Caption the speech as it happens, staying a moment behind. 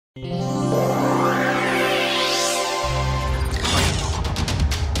Welcome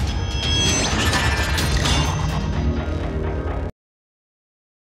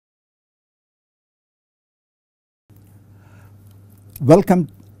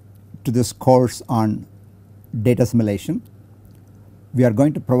to this course on data simulation. We are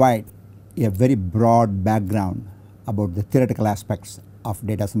going to provide a very broad background about the theoretical aspects of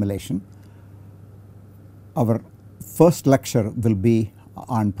data simulation. Our first lecture will be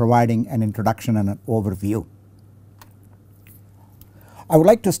on providing an introduction and an overview. I would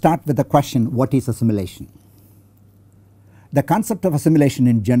like to start with the question, what is a simulation? The concept of a simulation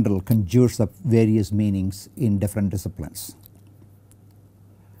in general conjures up various meanings in different disciplines.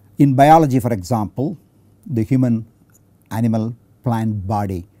 In biology, for example, the human, animal, plant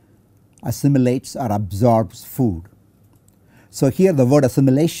body assimilates or absorbs food. So here the word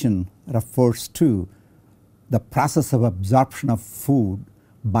assimilation refers to the process of absorption of food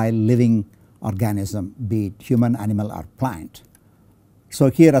by living organism, be it human, animal or plant. So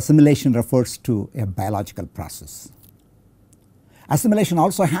here assimilation refers to a biological process. Assimilation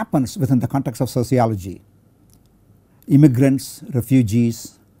also happens within the context of sociology. Immigrants,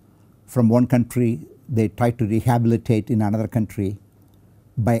 refugees from one country, they try to rehabilitate in another country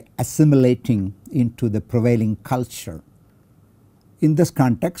by assimilating into the prevailing culture. In this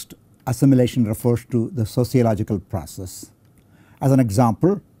context, assimilation refers to the sociological process. As an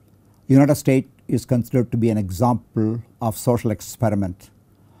example, United States is considered to be an example of social experiment.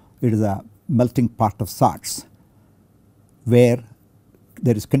 It is a melting pot of sorts where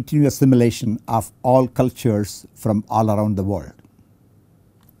there is continuous assimilation of all cultures from all around the world.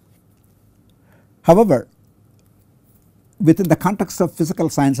 However, within the context of physical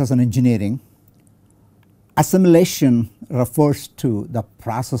sciences and engineering, assimilation refers to the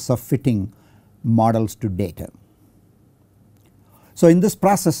process of fitting models to data. So in this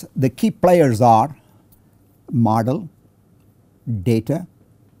process, the key players are model, data,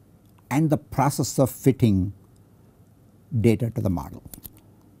 and the process of fitting data to the model.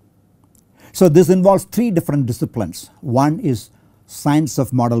 So this involves three different disciplines. One is science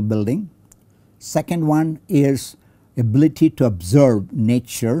of model building. Second one is ability to observe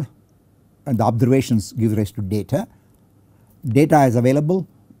nature, and the observations give rise to data. Data is available,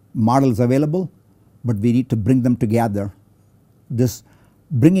 models available, but we need to bring them together. This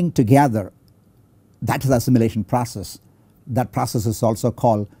bringing together, that is the assimilation process. That process is also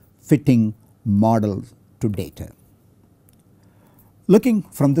called fitting models to data. Looking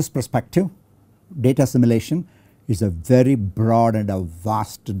from this perspective, data assimilation is a very broad and a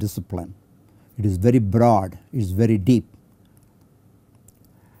vast discipline. It is very broad, it is very deep.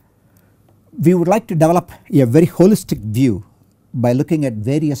 We would like to develop a very holistic view by looking at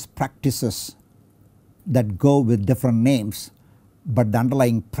various practices that go with different names, but the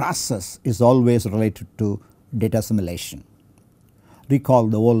underlying process is always related to data assimilation. Recall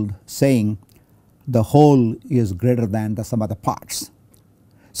the old saying, the whole is greater than the sum of the parts.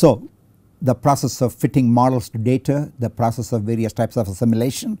 So the process of fitting models to data, the process of various types of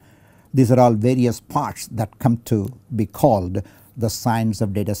assimilation, these are all various parts that come to be called the science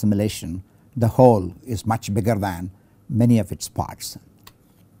of data assimilation. The whole is much bigger than many of its parts.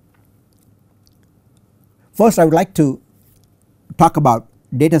 First, I would like to talk about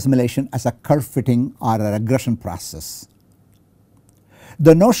data assimilation as a curve fitting or a regression process.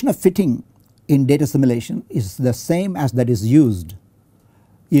 The notion of fitting in data assimilation is the same as that is used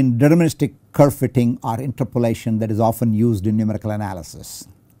in deterministic curve fitting or interpolation that is often used in numerical analysis.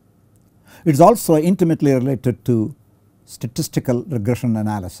 It is also intimately related to statistical regression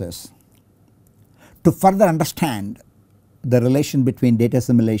analysis. To further understand the relation between data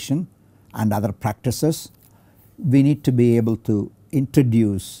assimilation and other practices, we need to be able to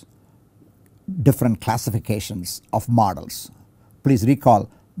introduce different classifications of models. Please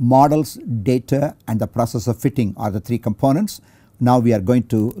recall, models, data, and the process of fitting are the three components. Now we are going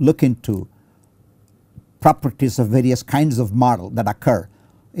to look into properties of various kinds of model that occur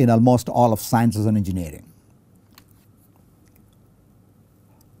in almost all of sciences and engineering.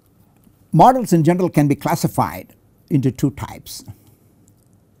 Models in general can be classified into two types.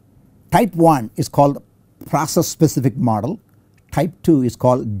 Type 1 is called process specific model. Type 2 is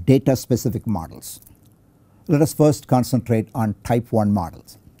called data specific models. Let us first concentrate on type 1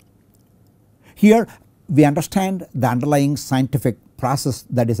 models. Here we understand the underlying scientific process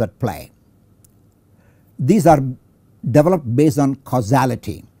that is at play. These are developed based on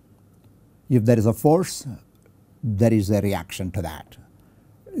causality. If there is a force, there is a reaction to that.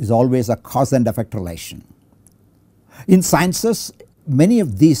 It is always a cause and effect relation. In sciences, many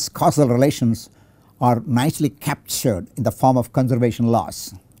of these causal relations are nicely captured in the form of conservation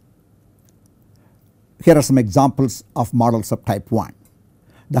laws. Here are some examples of models of type 1.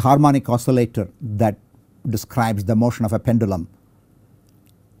 The harmonic oscillator that describes the motion of a pendulum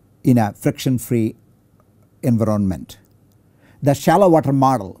in a friction-free environment. The shallow water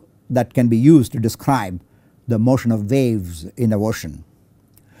model that can be used to describe the motion of waves in the ocean.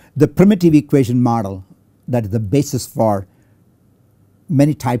 The primitive equation model that is the basis for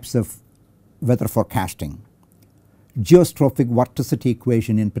many types of weather forecasting. Geostrophic vorticity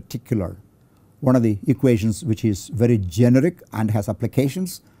equation in particular, one of the equations which is very generic and has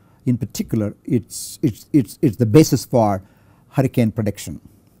applications. In particular, it's the basis for hurricane prediction.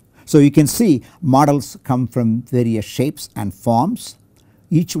 So you can see models come from various shapes and forms.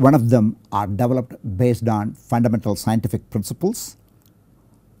 Each one of them are developed based on fundamental scientific principles,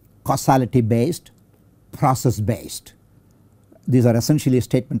 causality based, process based. These are essentially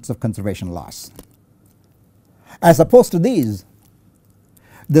statements of conservation laws. As opposed to these,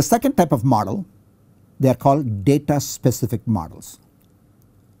 the second type of model, they are called data specific models.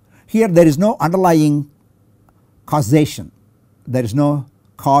 Here there is no underlying causation, there is no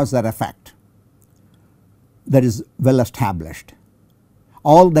cause or effect that is well established.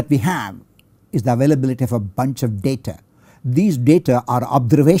 All that we have is the availability of a bunch of data. These data are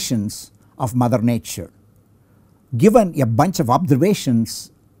observations of Mother Nature. Given a bunch of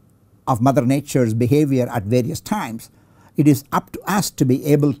observations of Mother Nature's behavior at various times, it is up to us to be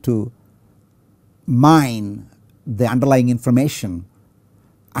able to mine the underlying information,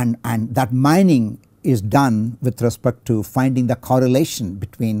 and that mining is done with respect to finding the correlation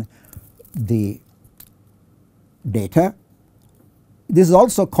between the data. This is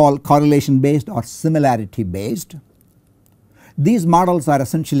also called correlation based or similarity based. These models are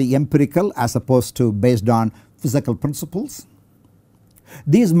essentially empirical as opposed to based on physical principles.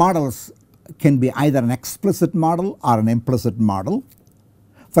 These models can be either an explicit model or an implicit model.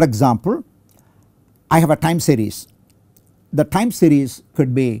 For example, I have a time series. The time series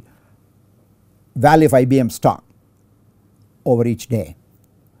could be value of IBM stock over each day,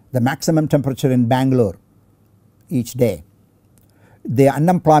 the maximum temperature in Bangalore each day, the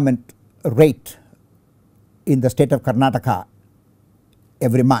unemployment rate in the state of Karnataka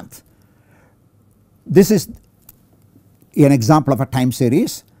every month. This is an example of a time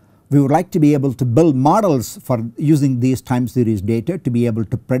series. We would like to be able to build models for using these time series data to be able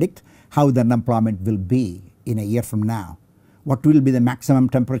to predict how the unemployment will be in a year from now. What will be the maximum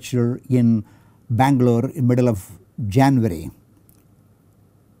temperature in Bangalore in middle of January.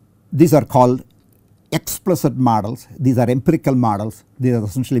 These are called explicit models. These are empirical models. These are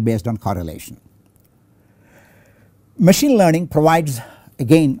essentially based on correlation. Machine learning provides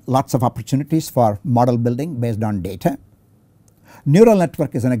again lots of opportunities for model building based on data. Neural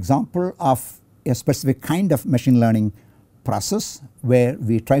network is an example of a specific kind of machine learning process where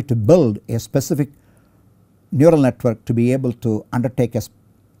we try to build a specific neural network to be able to undertake a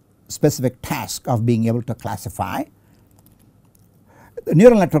specific task of being able to classify. The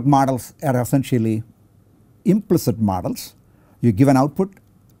neural network models are essentially implicit models. You give an output,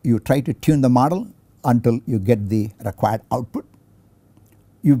 you try to tune the model until you get the required output.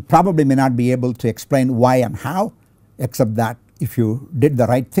 You probably may not be able to explain why and how, except that if you did the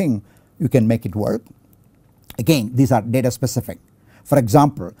right thing you can make it work. Again, these are data specific. For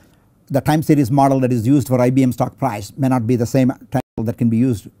example, the time series model that is used for IBM stock price may not be the same time that can be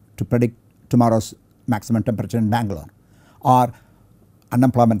used to predict tomorrow's maximum temperature in Bangalore or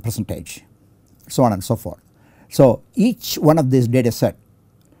unemployment percentage, so on and so forth. So each one of these data set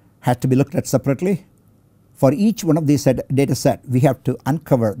has to be looked at separately. For each one of these data set we have to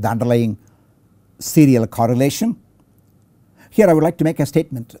uncover the underlying serial correlation. Here I would like to make a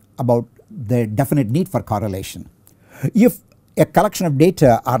statement about the definite need for correlation. If a collection of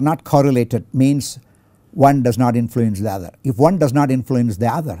data are not correlated, means one does not influence the other. If one does not influence the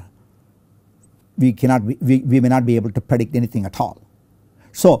other, we may not be able to predict anything at all.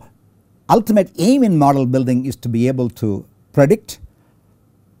 So ultimate aim in model building is to be able to predict.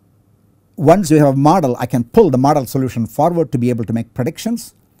 Once you have a model, I can pull the model solution forward to be able to make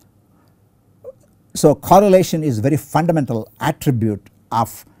predictions. So correlation is a very fundamental attribute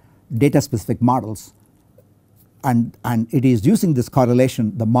of data specific models, and it is using this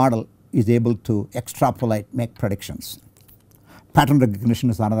correlation the model is able to extrapolate, make predictions. Pattern recognition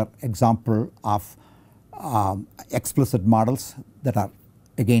is another example of explicit models that are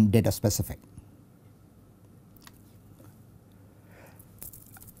again data specific.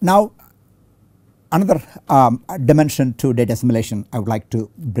 Now another dimension to data assimilation I would like to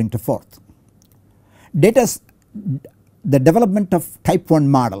bring to forth. The development of type 1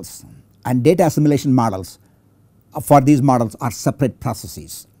 models and data assimilation models for these models are separate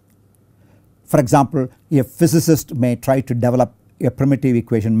processes. For example, a physicist may try to develop a primitive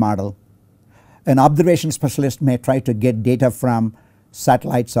equation model. An observation specialist may try to get data from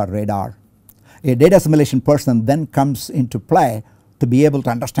satellites or radar. A data assimilation person then comes into play to be able to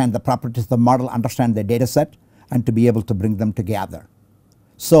understand the properties of the model, understand the data set, and to be able to bring them together.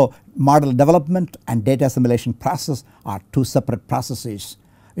 So model development and data assimilation process are two separate processes.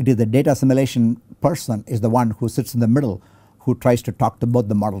 It is the data assimilation person is the one who sits in the middle, who tries to talk to both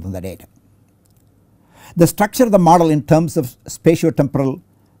the model and the data. The structure of the model in terms of spatiotemporal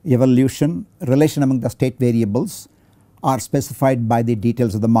evolution, relation among the state variables are specified by the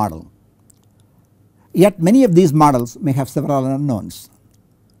details of the model. Yet many of these models may have several unknowns.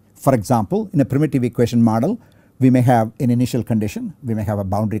 For example, in a primitive equation model, we may have an initial condition, we may have a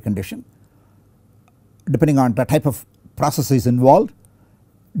boundary condition. Depending on the type of processes involved,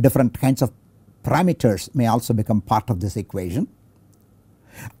 different kinds of parameters may also become part of this equation.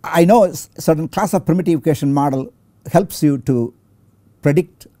 I know a certain class of primitive equation model helps you to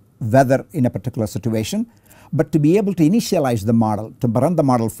predict weather in a particular situation, but to be able to initialize the model, to run the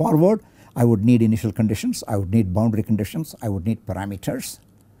model forward, I would need initial conditions, I would need boundary conditions, I would need parameters.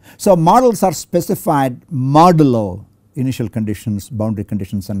 So models are specified modulo initial conditions, boundary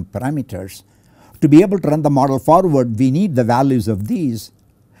conditions, and parameters. To be able to run the model forward, we need the values of these.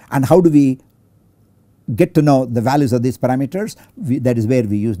 And how do we get to know the values of these parameters? That is where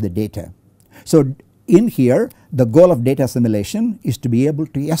we use the data. So in here, the goal of data assimilation is to be able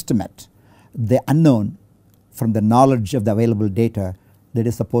to estimate the unknown from the knowledge of the available data that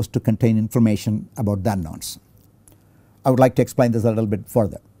is supposed to contain information about the unknowns. I would like to explain this a little bit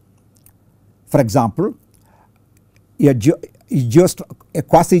further. For example, a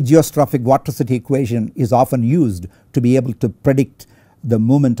quasi-geostrophic vorticity equation is often used to be able to predict the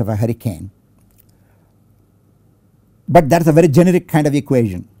movement of a hurricane. But that is a very generic kind of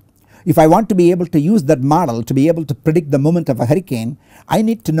equation. If I want to be able to use that model to be able to predict the movement of a hurricane, I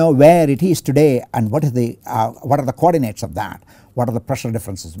need to know where it is today and what are the coordinates of that, what are the pressure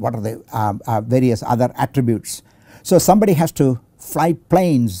differences, what are the various other attributes. So somebody has to fly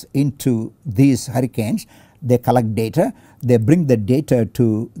planes into these hurricanes, they collect data, they bring the data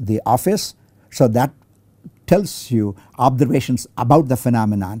to the office, so that tells you observations about the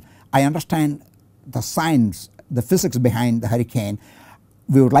phenomenon. I understand the science, the physics behind the hurricane.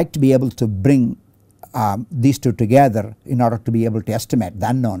 We would like to be able to bring these two together in order to be able to estimate the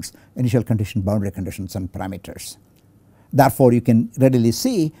unknowns, initial condition, boundary conditions, and parameters. Therefore, you can readily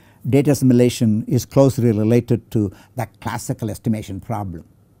see data assimilation is closely related to the classical estimation problem.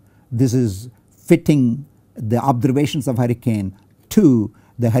 This is fitting the observations of hurricane to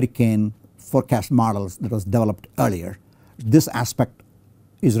the hurricane forecast models that was developed earlier. This aspect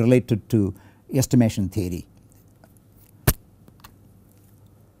is related to estimation theory.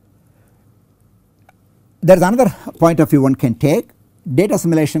 There is another point of view one can take. Data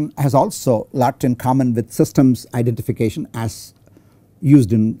assimilation has also a lot in common with systems identification as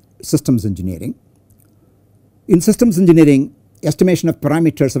used in systems engineering. In systems engineering, estimation of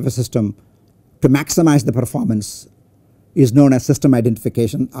parameters of a system to maximize the performance is known as system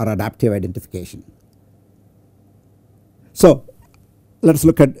identification or adaptive identification. So let us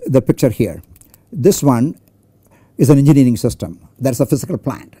look at the picture here. This one is an engineering system. There is a physical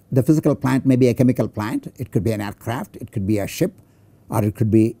plant. The physical plant may be a chemical plant, it could be an aircraft, it could be a ship, or it could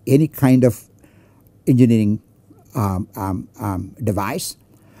be any kind of engineering device.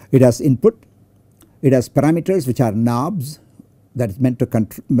 It has input, it has parameters which are knobs that is meant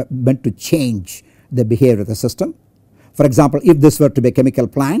to change the behavior of the system. For example, if this were to be a chemical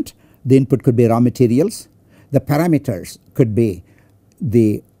plant, the input could be raw materials, the parameters could be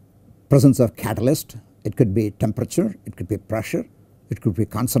the presence of catalyst, it could be temperature, it could be pressure, it could be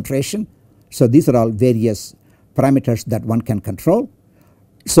concentration. So these are all various parameters that one can control.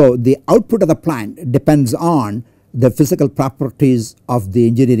 So the output of the plant depends on the physical properties of the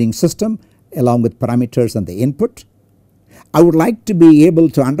engineering system along with parameters and the input. I would like to be able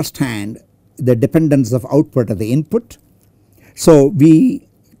to understand the dependence of output of the input. So we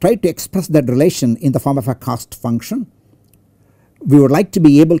try to express that relation in the form of a cost function. We would like to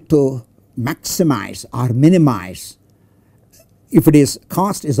be able to maximize or minimize. If it is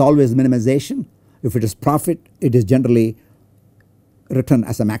cost, is always minimization. If it is profit, it is generally written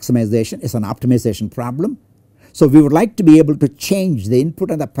as a maximization, it's an optimization problem. So we would like to be able to change the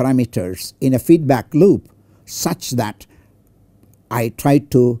input and the parameters in a feedback loop such that I try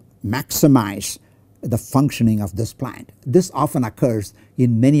to maximize the functioning of this plant. This often occurs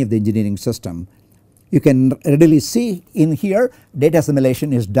in many of the engineering systems. You can readily see in here data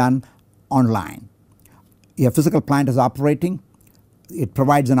assimilation is done online. A physical plant is operating, it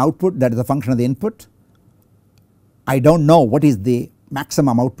provides an output that is a function of the input. I don't know what is the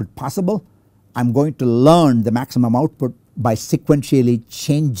maximum output possible. I'm going to learn the maximum output by sequentially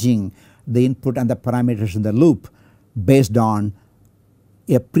changing the input and the parameters in the loop based on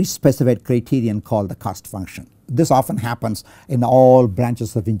a pre-specified criterion called the cost function. This often happens in all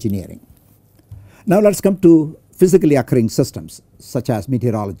branches of engineering. Now let us come to physically occurring systems such as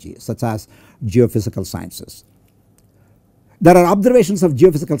meteorology, such as geophysical sciences. There are observations of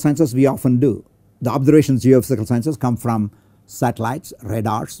geophysical sciences we often do. The observations of geophysical sciences come from satellites,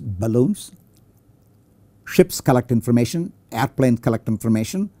 radars, balloons. Ships collect information, airplanes collect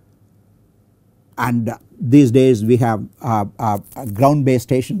information, and these days we have ground based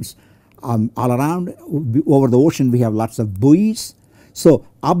stations all around. Over the ocean we have lots of buoys. So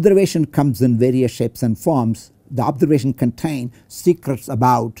observation comes in various shapes and forms. The observation contains secrets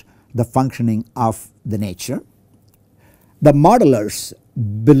about the functioning of the nature. The modelers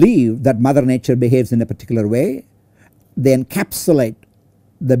believe that Mother Nature behaves in a particular way. They encapsulate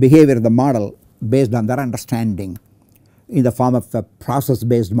the behavior of the model based on their understanding in the form of process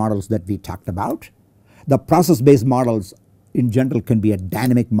based models that we talked about. The process based models in general can be a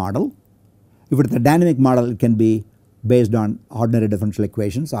dynamic model. If it is a dynamic model, it can be based on ordinary differential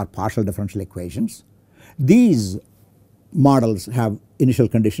equations or partial differential equations. These models have initial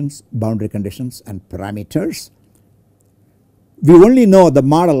conditions, boundary conditions, and parameters. We only know the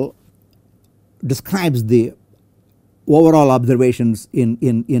model describes the overall observations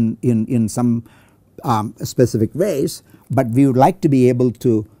in some specific ways, but we would like to be able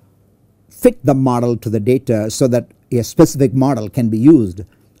to fit the model to the data so that a specific model can be used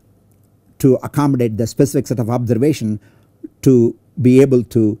to accommodate the specific set of observation to be able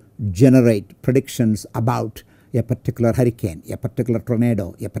to generate predictions about a particular hurricane, a particular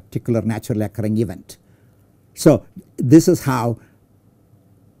tornado, a particular naturally occurring event. So this is how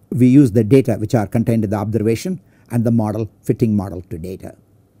we use the data which are contained in the observation and the model fitting model to data.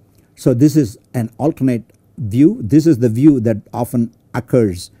 So this is an alternate view. This is the view that often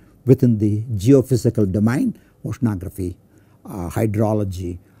occurs within the geophysical domain: oceanography,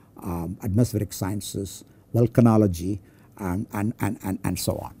 hydrology, atmospheric sciences, volcanology, and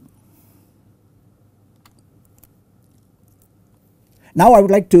so on. Now I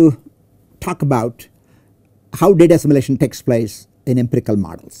would like to talk about how data assimilation takes place in empirical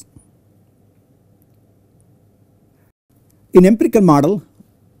models. In empirical model,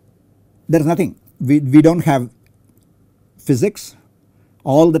 there is nothing. We don't have physics.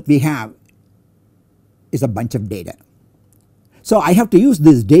 All that we have is a bunch of data. So I have to use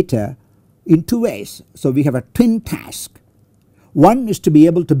this data in two ways. So we have a twin task. One is to be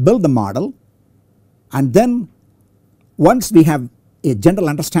able to build the model, and then once we have a general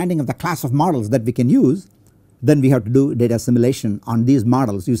understanding of the class of models that we can use, then we have to do data assimilation on these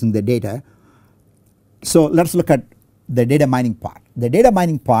models using the data. So let us look at the data mining part. The data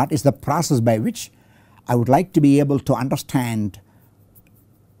mining part is the process by which I would like to be able to understand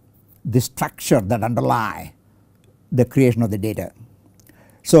the structure that underlie the creation of the data.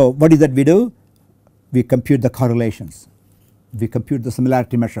 So what is that we do? We compute the correlations. We compute the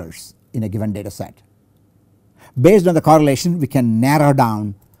similarity measures in a given data set. Based on the correlation, we can narrow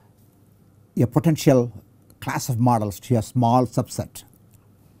down a potential class of models to a small subset.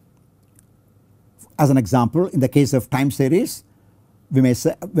 As an example, in the case of time series, we may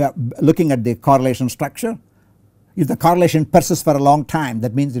say we are looking at the correlation structure. If the correlation persists for a long time,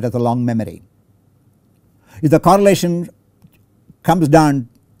 that means it has a long memory. If the correlation comes down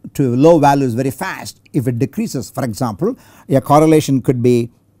to low values very fast, if it decreases, for example, a correlation could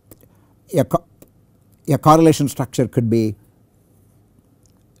be a correlation structure could be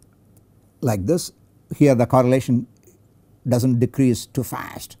like this. Here the correlation doesn't decrease too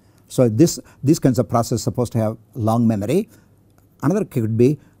fast. So these kinds of processes are supposed to have long memory. Another could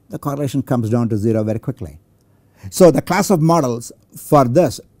be the correlation comes down to 0 very quickly. So the class of models for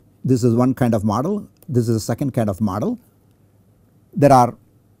this is one kind of model, this is a second kind of model. There are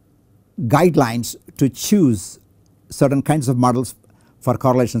guidelines to choose certain kinds of models for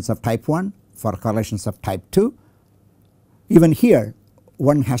correlations of type 1, for correlations of type 2. Even here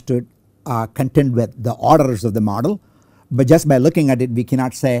one has to contend with the orders of the model, but just by looking at it we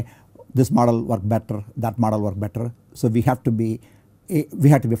cannot say this model worked better, that model worked better. So we have to be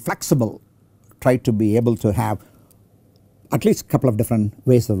flexible, try to be able to have at least a couple of different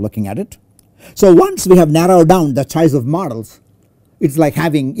ways of looking at it. So once we have narrowed down the choice of models, it's like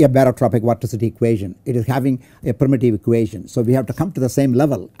having a barotropic vorticity equation. It is having a primitive equation. So we have to come to the same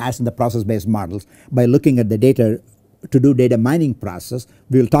level as in the process based models by looking at the data to do data mining process.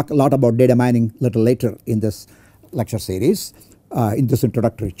 We will talk a lot about data mining a little later in this lecture series. in this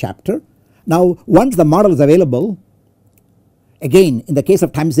introductory chapter. Now once the model is available, again in the case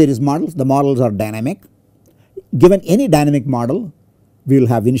of time series models, the models are dynamic. Given any dynamic model, we will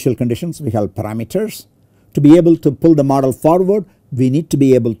have initial conditions, we have parameters. To be able to pull the model forward, we need to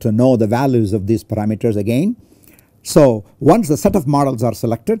be able to know the values of these parameters again. So once the set of models are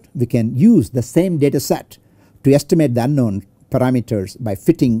selected, we can use the same data set to estimate the unknown parameters by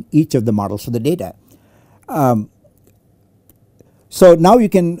fitting each of the models to the data. So now you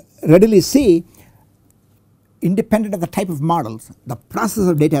can readily see, independent of the type of models, the process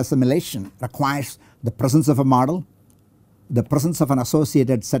of data assimilation requires the presence of a model, the presence of an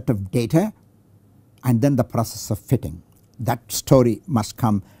associated set of data, and then the process of fitting. That story must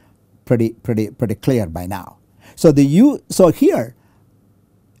come pretty clear by now. So here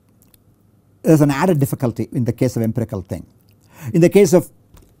there is an added difficulty in the case of empirical thing. In the case of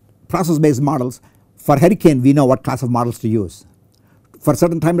process based models, for hurricane we know what class of models to use. For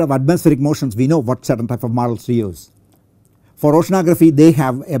certain type of atmospheric motions we know what certain type of models to use. For oceanography they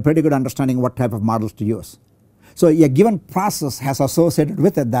have a pretty good understanding what type of models to use. So a given process has associated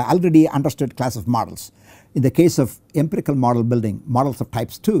with it the already understood class of models. In the case of empirical model building, models of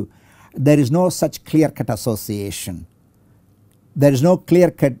types 2, there is no such clear cut association. There is no clear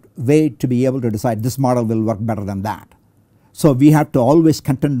cut way to be able to decide this model will work better than that. So we have to always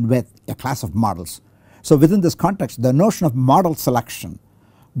contend with a class of models. So within this context, the notion of model selection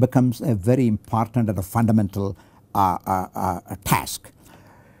becomes a very important and a fundamental task.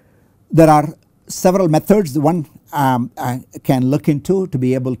 There are several methods one can look into to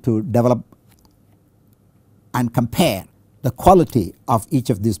be able to develop and compare the quality of each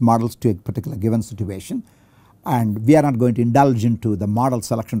of these models to a particular given situation, and we are not going to indulge into the model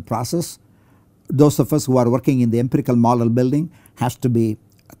selection process. Those of us who are working in the empirical model building has to be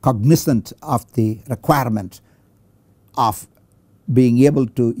cognizant of the requirement of being able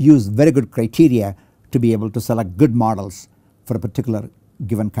to use very good criteria to be able to select good models for a particular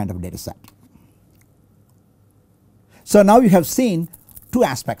given kind of data set. So now you have seen two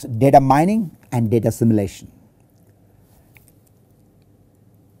aspects, data mining and data assimilation.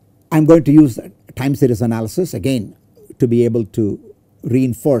 I am going to use time series analysis again to be able to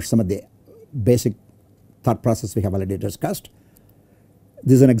reinforce some of the basic thought process we have already discussed.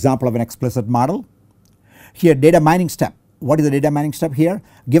 This is an example of an explicit model. Here data mining step. What is the data mining step here?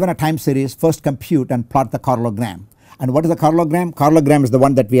 Given a time series, first compute and plot the parallelogram. And what is a parallelogram? Parallelogram is the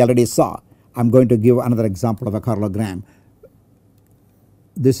one that we already saw. I am going to give another example of a parallelogram.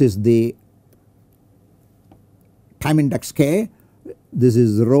 This is the time index k. This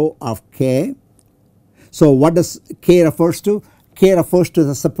is row of k. So what does k refers to? K refers to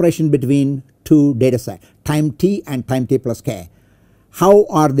the separation between two data sets, time t and time t plus k. How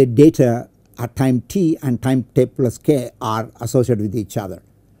are the data at time t and time t plus k are associated with each other?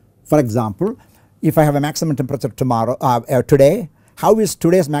 For example, if I have a maximum temperature today, how is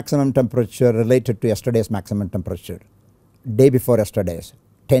today's maximum temperature related to yesterday's maximum temperature? Day before yesterday's,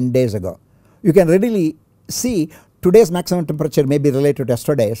 10 days ago. You can readily see today's maximum temperature may be related to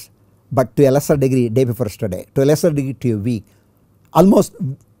yesterday's, but to a lesser degree day before yesterday, to a lesser degree to a week, almost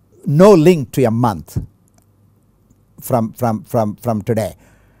no link to a month from today.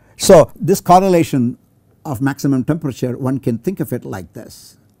 So this correlation of maximum temperature, one can think of it like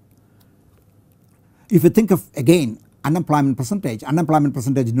this. If you think of again unemployment percentage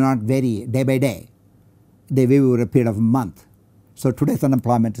do not vary day by day, they vary over a period of a month. So today's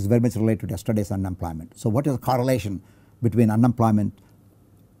unemployment is very much related to yesterday's unemployment. So what is the correlation between unemployment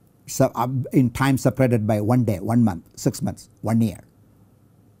in time separated by 1 day, 1 month, 6 months, 1 year,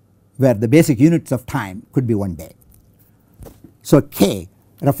 where the basic units of time could be 1 day. So k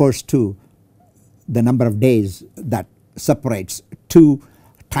refers to the number of days that separates two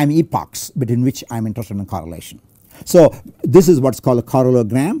time epochs between which I am interested in correlation. So this is what is called a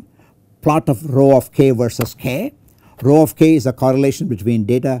parallelogram, plot of row of k versus k. Row of k is a correlation between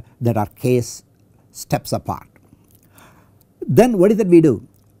data that are k steps apart. Then what is that we do?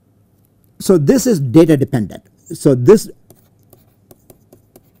 So this is data dependent. So this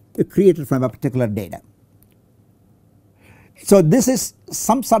is created from a particular data. So this is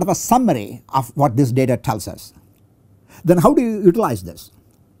some sort of a summary of what this data tells us. Then how do you utilize this?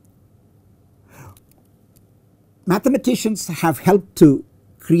 Mathematicians have helped to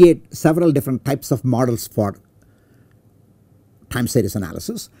create several different types of models for time series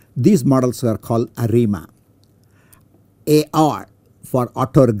analysis. These models are called ARIMA. AR for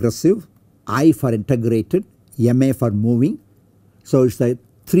autoregressive, I for integrated, MA for moving. So it's like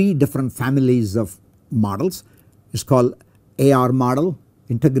 3 different families of models. It's called AR model,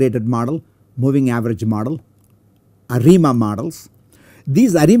 integrated model, moving average model, ARIMA models.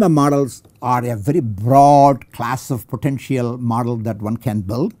 These ARIMA models are a very broad class of potential model that one can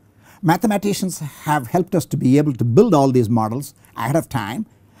build. Mathematicians have helped us to be able to build all these models ahead of time,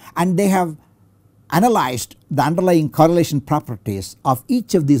 and they have analyzed the underlying correlation properties of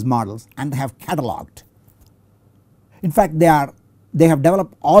each of these models and have cataloged. In fact, they have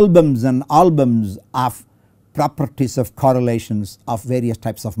developed albums and albums of properties of correlations of various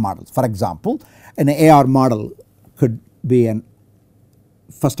types of models. For example, an AR model could be an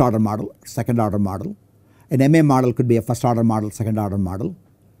first order model, second order model. An MA model could be a first order model, second order model.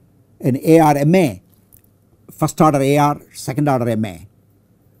 An AR MA, first order AR, second order MA.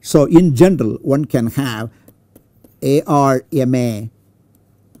 So in general, one can have AR MA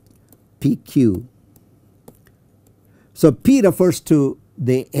PQ. So P refers to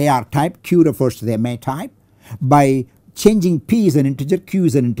the AR type, Q refers to the MA type. By changing P is an integer, Q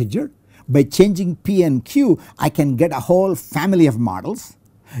is an integer. By changing P and Q, I can get a whole family of models.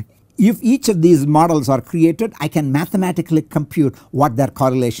 If each of these models are created, I can mathematically compute what their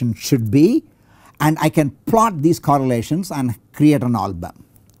correlation should be, and I can plot these correlations and create an album.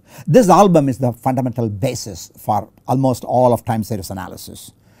 This album is the fundamental basis for almost all of time series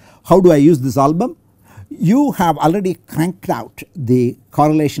analysis. How do I use this album? You have already cranked out the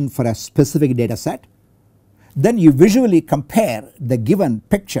correlation for a specific data set. Then you visually compare the given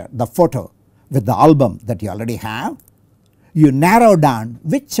picture, the photo, with the album that you already have. You narrow down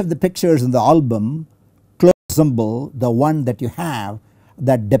which of the pictures in the album closely resemble the one that you have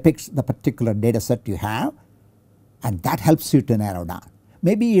that depicts the particular data set you have, and that helps you to narrow down.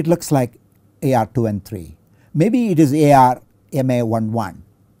 Maybe it looks like AR2 and 3. Maybe it is AR MA11.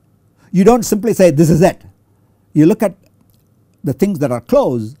 You don't simply say this is it. You look at the things that are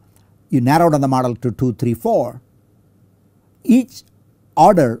close, you narrow down the model to 2, 3, 4. Each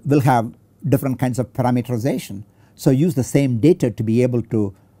order will have different kinds of parameterization. So use the same data to be able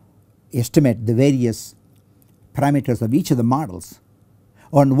to estimate the various parameters of each of the models.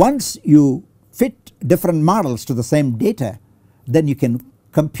 And once you fit different models to the same data, then you can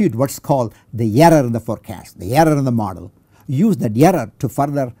compute what's called the error in the forecast, the error in the model. Use that error to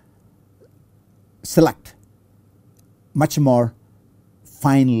further select much more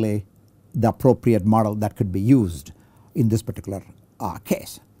finely the appropriate model that could be used in this particular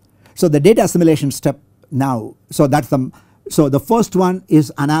case. So the data assimilation step now, so the first one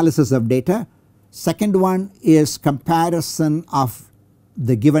is analysis of data. Second one is comparison of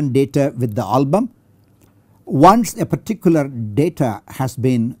the given data with the album. Once a particular data has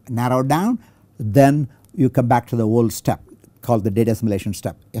been narrowed down, then you come back to the old step called the data assimilation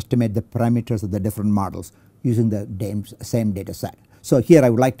step. Estimate the parameters of the different models using the same data set. So here I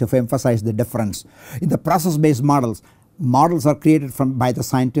would like to emphasize the difference. In the process based models, models are created by the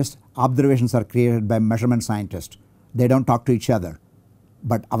scientist, observations are created by measurement scientists. They don't talk to each other,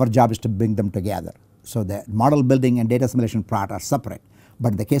 but our job is to bring them together. So the model building and data assimilation part are separate.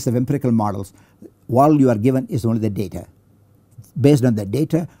 But in the case of empirical models, all you are given is only the data. Based on the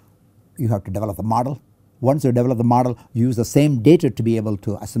data, you have to develop a model. Once you develop the model, you use the same data to be able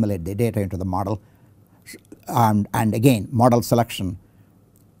to assimilate the data into the model. And again, model selection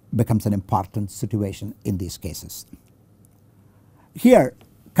becomes an important situation in these cases. Here,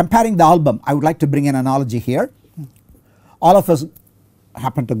 comparing the album, I would like to bring an analogy here. All of us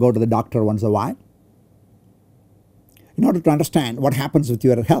happen to go to the doctor once in a while. In order to understand what happens with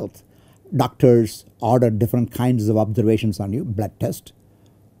your health, doctors order different kinds of observations on you, blood test,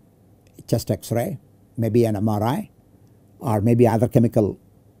 chest x-ray, maybe an MRI, or maybe other chemical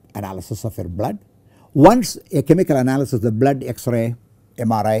analysis of your blood. Once a chemical analysis of blood, x-ray,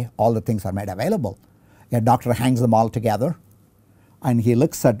 MRI, all the things are made available, a doctor hangs them all together and he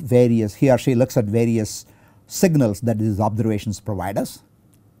or she looks at various signals that these observations provide us.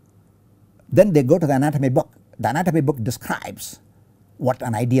 Then they go to the anatomy book. The anatomy book describes what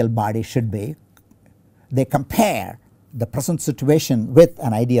an ideal body should be. They compare the present situation with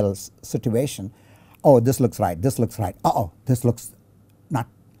an ideal situation. Oh, this looks right, this looks right. Uh-oh, this looks not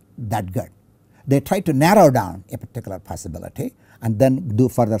that good. They try to narrow down a particular possibility and then do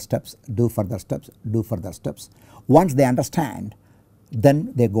further steps, do further steps, do further steps. Once they understand,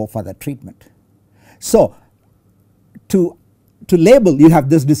 then they go for the treatment. So to label you have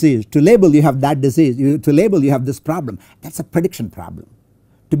this disease, to label you have that disease, to label you have this problem, that's a prediction problem.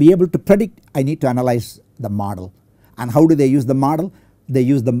 To be able to predict, I need to analyze the model. And how do they use the model? They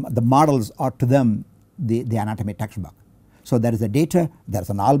use the models are to them the anatomy textbook. So there is the data, there is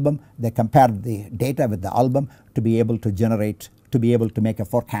an album, they compare the data with the album to be able to generate, to be able to make a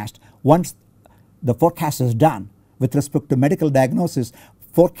forecast. Once the forecast is done with respect to medical diagnosis,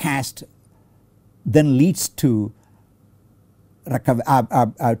 forecast then leads to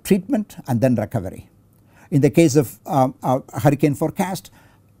treatment and then recovery. In the case of hurricane forecast,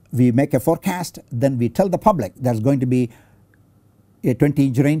 we make a forecast, then we tell the public there is going to be a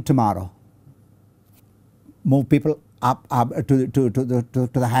 20-inch rain tomorrow. Move people up to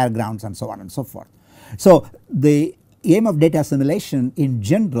the higher grounds and so on and so forth. So the aim of data assimilation in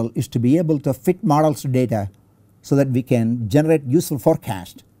general is to be able to fit models to data so that we can generate useful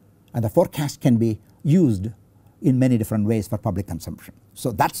forecast, and the forecast can be used in many different ways for public consumption.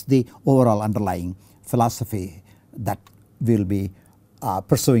 So that is the overall underlying philosophy that we will be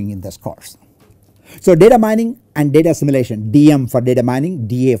pursuing in this course. So data mining and data assimilation, DM for data mining,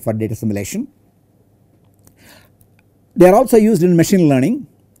 DA for data assimilation. They are also used in machine learning.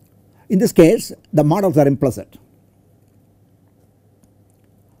 In this case, the models are implicit.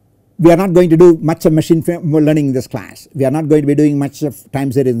 We are not going to do much of machine learning in this class. We are not going to be doing much of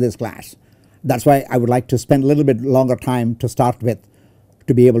time series in this class. That is why I would like to spend a little bit longer time to start with,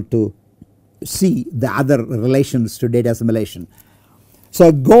 to be able to see the other relations to data assimilation.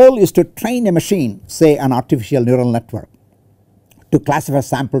 So goal is to train a machine, say an artificial neural network, to classify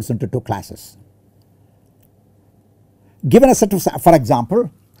samples into two classes. Given a set of, for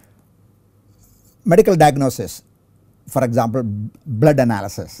example, medical diagnosis, for example blood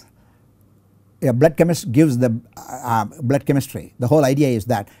analysis. A blood chemist gives the blood chemistry. The whole idea is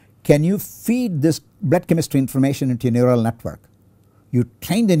that can you feed this blood chemistry information into a neural network? You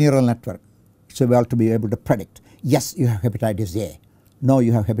train the neural network so we ought to be able to predict, yes you have hepatitis A, no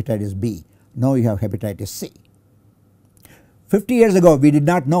you have hepatitis B, no you have hepatitis C. 50 years ago we did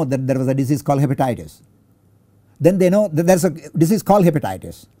not know that there was a disease called hepatitis. Then they know that there is a disease called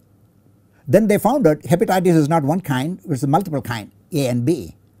hepatitis. Then they found out hepatitis is not one kind, it is a multiple kind, A and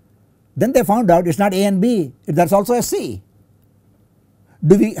B. Then they found out it is not A and B, there is also a C.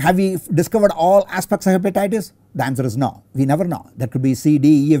 Have we discovered all aspects of hepatitis? The answer is no, we never know. That could be C,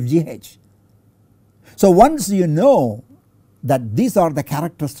 D, E, F, G, H. So once you know that these are the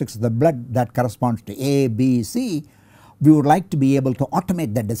characteristics of the blood that corresponds to A, B, C, we would like to be able to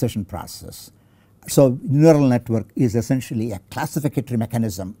automate that decision process. So neural network is essentially a classificatory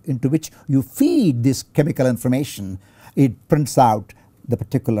mechanism into which you feed this chemical information, it prints out the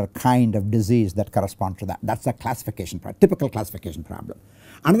particular kind of disease that corresponds to that. That is a classification problem, typical classification problem.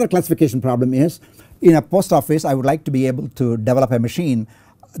 Another classification problem is in a post office I would like to be able to develop a machine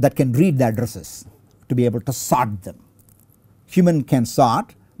that can read the addresses, to be able to sort them. Human can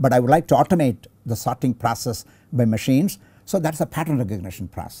sort, but I would like to automate the sorting process by machines, so that is a pattern recognition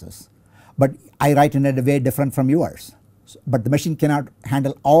process. But I write in a way different from yours, but the machine cannot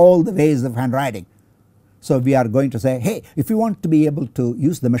handle all the ways of handwriting. So we are going to say, hey, if you want to be able to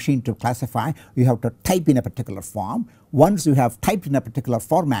use the machine to classify, you have to type in a particular form. Once you have typed in a particular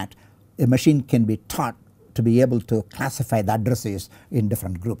format, a machine can be taught to be able to classify the addresses in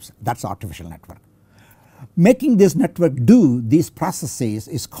different groups. That is artificial network. Making this network do these processes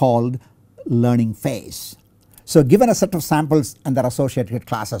is called learning phase. So given a set of samples and their associated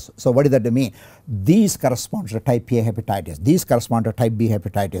classes, so what does that mean? These correspond to type A hepatitis, these correspond to type B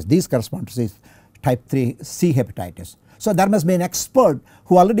hepatitis, these correspond to type 3C hepatitis. So there must be an expert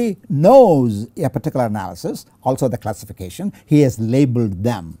who already knows a particular analysis, also the classification, he has labeled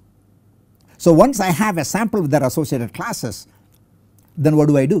them. So once I have a sample with their associated classes, then what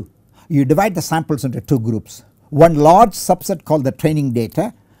do? You divide the samples into two groups, one large subset called the training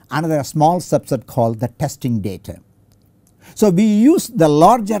data, another small subset called the testing data. So we use the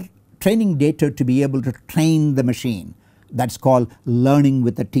larger training data to be able to train the machine, that is called learning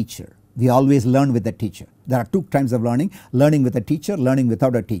with a teacher. We always learn with a teacher. There are two kinds of learning with a teacher, learning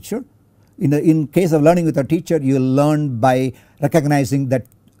without a teacher. In case of learning with a teacher, you learn by recognizing that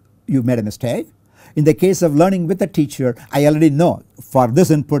you made a mistake. In the case of learning with a teacher, I already know for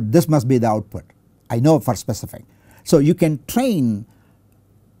this input this must be the output, I know for specific. So you can train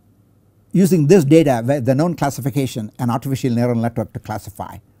using this data, the known classification, an artificial neural network to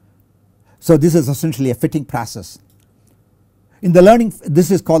classify. So this is essentially a fitting process. In the learning, this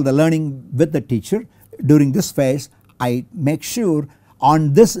is called the learning with the teacher. During this phase I make sure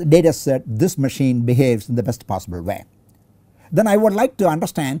on this data set this machine behaves in the best possible way. Then I would like to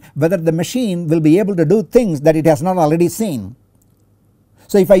understand whether the machine will be able to do things that it has not already seen.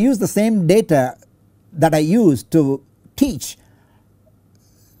 So if I use the same data that I use to teach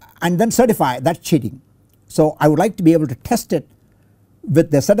and then certify, that is cheating. So I would like to be able to test it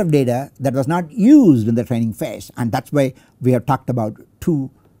with the set of data that was not used in the training phase, and that is why we have talked about two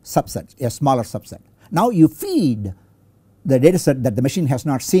subsets, a smaller subset. Now you feed the data set that the machine has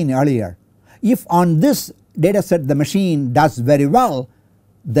not seen earlier. If on this data set the machine does very well,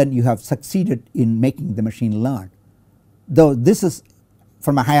 then you have succeeded in making the machine learn. though this is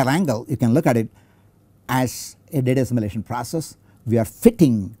from a higher angle, you can look at it as a data assimilation process. We are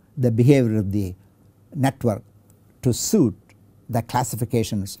fitting the behavior of the network to suit the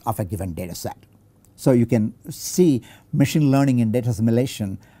classifications of a given data set. So you can see machine learning and data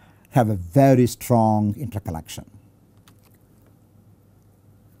assimilation have a very strong interconnection.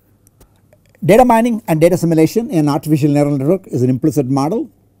 Data mining and data assimilation in artificial neural network is an implicit model.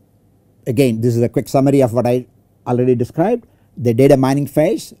 Again, this is a quick summary of what I already described. The data mining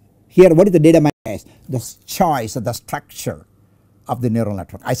phase. Here, what is the data mining phase? The choice of the structure of the neural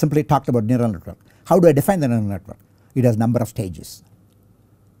network. I simply talked about neural network. How do I define the neural network? It has number of stages,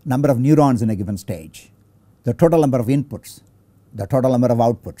 number of neurons in a given stage, the total number of inputs, the total number of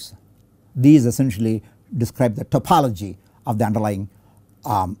outputs. These essentially describe the topology of the underlying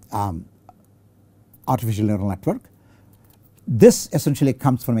artificial neural network. This essentially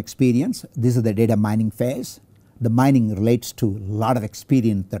comes from experience. This is the data mining phase. The mining relates to a lot of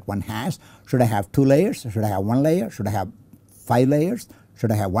experience that one has. Should I have 2 layers? Should I have 1 layer? Should I have 5 layers?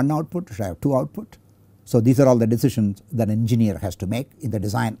 Should I have 1 output? Should I have 2 output? So these are all the decisions that an engineer has to make in the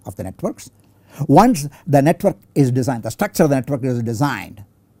design of the networks. Once the network is designed, the structure of the network is designed,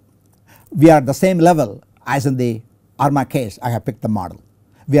 we are at the same level as in the ARMA case. I have picked the model.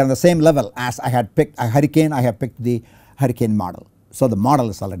 We are on the same level as I had picked a hurricane. I have picked the hurricane model. So the model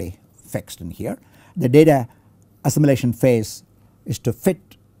is already fixed in here. The data assimilation phase is to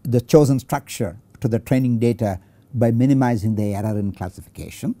fit the chosen structure to the training data by minimizing the error in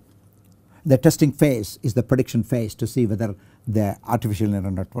classification. The testing phase is the prediction phase to see whether the artificial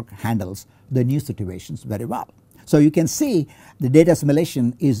neural network handles the new situations very well. So you can see the data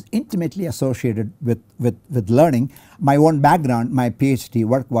assimilation is intimately associated with learning. My own background, my PhD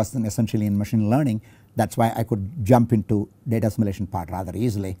work was essentially in machine learning. That's why I could jump into data assimilation part rather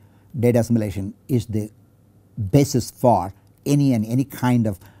easily. Data assimilation is the basis for any kind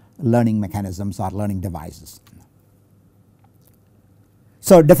of learning mechanisms or learning devices.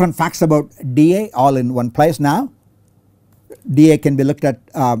 So different facts about DA all in one place now. DA can be looked at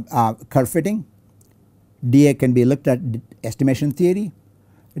curve fitting. DA can be looked at estimation theory.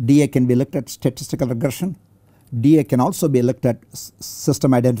 DA can be looked at statistical regression. DA can also be looked at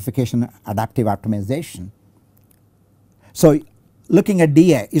system identification, adaptive optimization. So looking at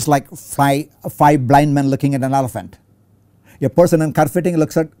DA is like 5 blind men looking at an elephant. A person in curve fitting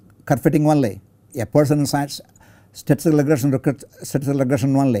looks at curve fitting only. A person in science statistical regression looks at statistical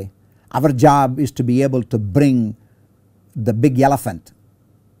regression only. Our job is to be able to bring the big elephant.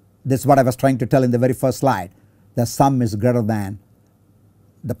 This is what I was trying to tell in the very first slide. The sum is greater than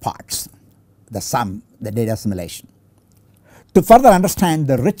the parts. The sum, the data assimilation. To further understand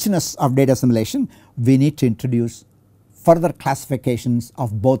the richness of data assimilation, we need to introduce further classifications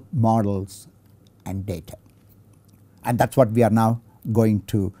of both models and data. And that is what we are now going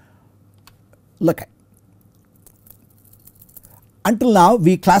to look at. Until now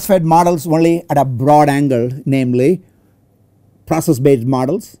we classified models only at a broad angle, namely process based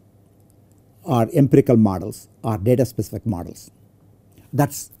models or empirical models or data specific models. That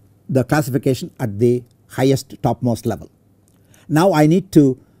is the classification at the highest topmost level. Now I need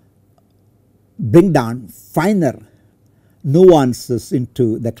to bring down finer nuances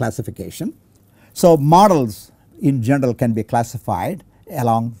into the classification. So models in general can be classified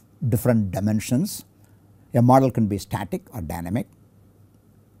along different dimensions. A model can be static or dynamic.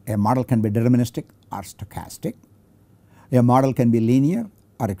 A model can be deterministic or stochastic. A model can be linear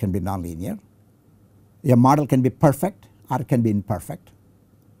or it can be nonlinear. A model can be perfect or it can be imperfect.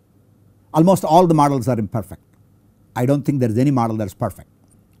 Almost all the models are imperfect. I do not think there is any model that is perfect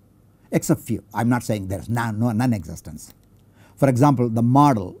except few. I am not saying there is non-existence. For example, the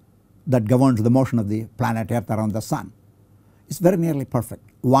model that governs the motion of the planet Earth around the sun is very nearly perfect.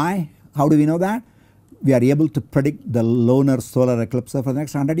 Why? How do we know that? We are able to predict the lunar solar eclipse for the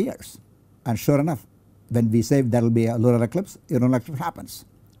next 100 years, and sure enough, when we say there will be a lunar eclipse, a lunar eclipse happens.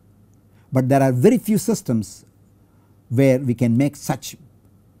 But there are very few systems where we can make such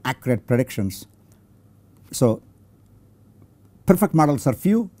accurate predictions. So perfect models are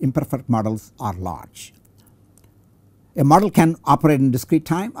few, imperfect models are large. A model can operate in discrete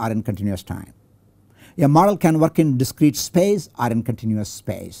time or in continuous time. A model can work in discrete space or in continuous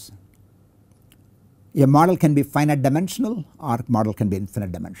space. A model can be finite dimensional or a model can be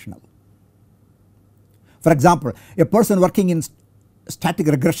infinite dimensional. For example, a person working in static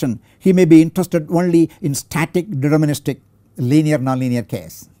regression, he may be interested only in static, deterministic, linear, nonlinear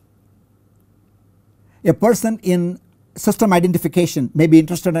case. A person in system identification may be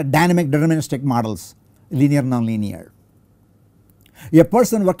interested in dynamic, deterministic models, linear, nonlinear. A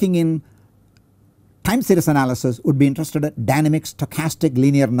person working in time series analysis would be interested in dynamic, stochastic,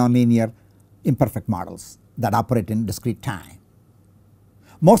 linear, nonlinear, imperfect models that operate in discrete time.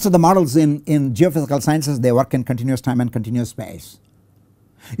 Most of the models in geophysical sciences, they work in continuous time and continuous space.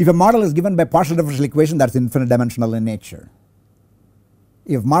 If a model is given by partial differential equation, that is infinite dimensional in nature.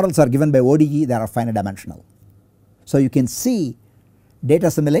 If models are given by ODE, they are finite dimensional. So you can see data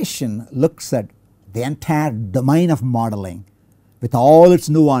assimilation looks at the entire domain of modeling with all its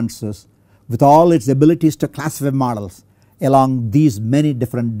nuances, with all its abilities to classify models along these many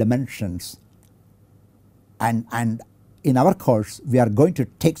different dimensions. And in our course, we are going to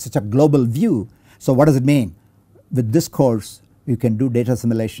take such a global view. So what does it mean? With this course, you can do data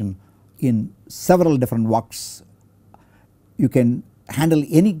assimilation in several different walks. You can handle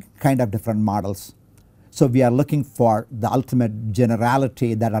any kind of different models. So we are looking for the ultimate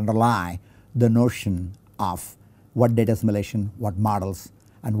generality that underlie the notion of what data assimilation, what models,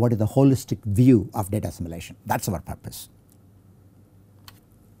 and what is the holistic view of data assimilation. That's our purpose.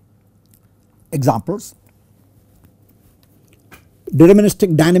 Examples: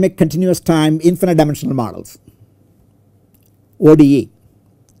 deterministic, dynamic, continuous time, infinite dimensional models. ODE,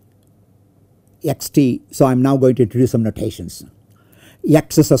 xt. So I am now going to introduce some notations.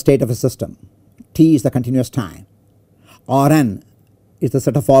 X is the state of a system. T is the continuous time. Rn is the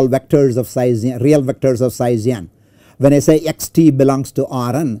set of all vectors of size n, real vectors of size n. When I say xt belongs to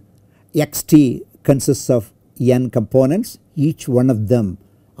Rn, xt consists of n components. Each one of them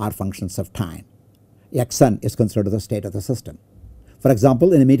are functions of time. Xn is considered the state of the system. For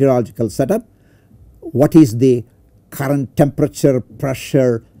example, in a meteorological setup, what is the current temperature,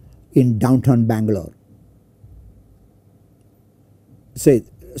 pressure in downtown Bangalore? So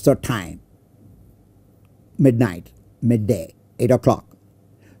time, midnight, midday, 8 o'clock.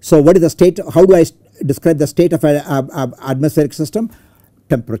 So what is the state? How do I describe the state of an atmospheric system?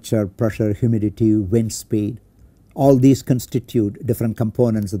 Temperature, pressure, humidity, wind speed, all these constitute different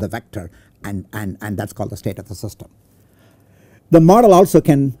components of the vector, and that's called the state of the system. The model also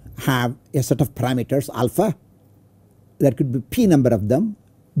can have a set of parameters alpha. There could be p number of them.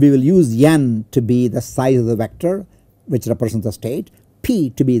 We will use n to be the size of the vector which represents the state, p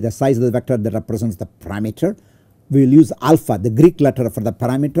to be the size of the vector that represents the parameter. We will use alpha, the Greek letter for the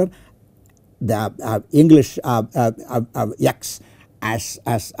parameter, the English x as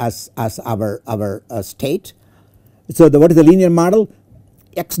our state. So what is the linear model?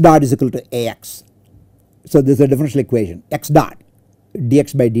 X dot is equal to ax. So this is a differential equation. X dot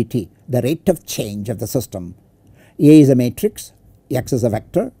dx by dt, the rate of change of the system. A is a matrix, x is a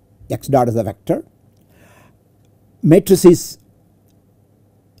vector, x dot is a vector. Matrix is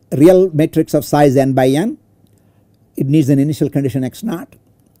real matrix of size n by n. It needs an initial condition x naught.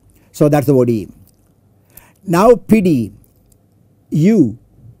 So that's the ODE. Now PD, u,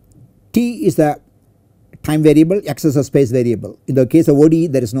 t is the time variable, x is a space variable. In the case of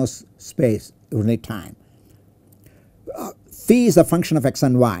ODE, there is no space, only time. Phi is a function of x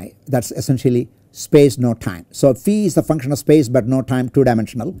and y. That's essentially space, no time. So phi is a function of space but no time, two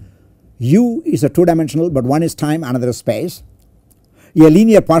dimensional. U is a two dimensional, but one is time, another is space. A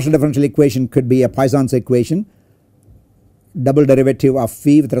linear partial differential equation could be a Poisson's equation. Double derivative of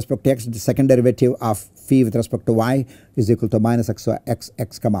phi with respect to x, the second derivative of phi with respect to y is equal to minus x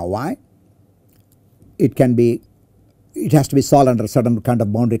comma y. It has to be solved under certain kind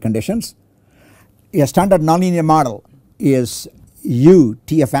of boundary conditions. A standard nonlinear model is u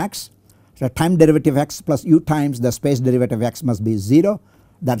t of x. So time derivative x plus u times the space derivative x must be 0.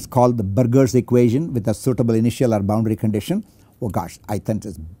 That's called the Burger's equation with a suitable initial or boundary condition. Oh gosh, I think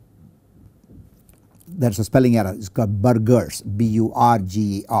there's a spelling error. It's called Burger's,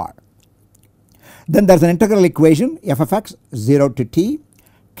 B-U-R-G-E-R. Then there's an integral equation f of x 0 to t,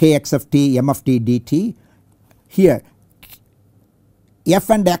 kx of t, m of t dt. Here f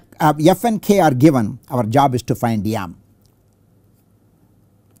and k are given. Our job is to find m.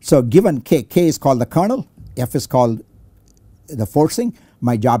 So given k is called the kernel, f is called the forcing.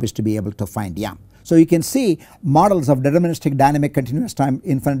 My job is to be able to find m. So you can see models of deterministic, dynamic, continuous time,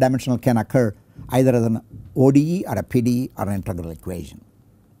 infinite dimensional can occur either as an ODE or a PDE or an integral equation.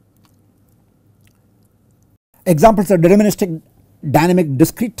 Examples of deterministic, dynamic,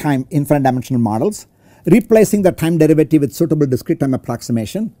 discrete time, infinite dimensional models. Replacing the time derivative with suitable discrete time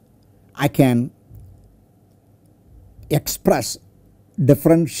approximation, I can express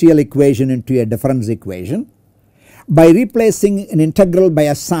differential equation into a difference equation. By replacing an integral by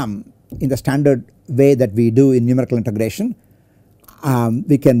a sum in the standard way that we do in numerical integration,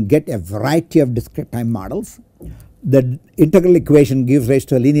 we can get a variety of discrete time models. The integral equation gives rise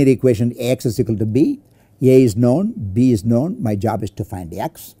to a linear equation ax is equal to b. A is known, b is known. My job is to find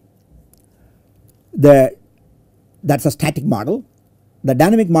x. That's a static model. The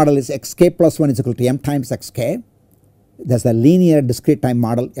dynamic model is xk plus 1 is equal to m times xk. That's a linear discrete time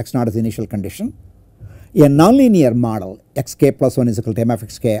model, x naught is the initial condition. A nonlinear model, xk plus 1 is equal to m of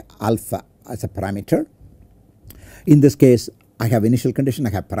xk alpha as a parameter. In this case, I have initial condition, I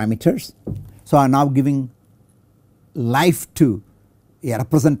have parameters. So I am now giving life to a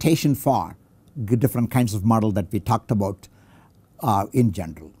representation for different kinds of model that we talked about in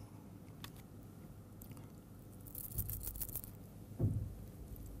general.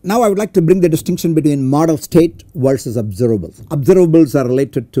 Now I would like to bring the distinction between model state versus observables. Observables are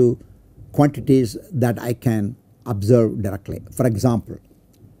related to quantities that I can observe directly. For example,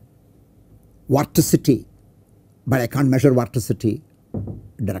 vorticity, but I can't measure vorticity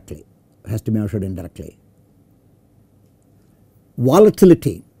directly, it has to be measured indirectly.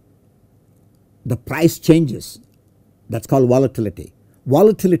 Volatility, the price changes, that is called volatility.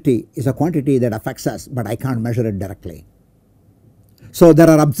 Volatility is a quantity that affects us, but I can't measure it directly. So there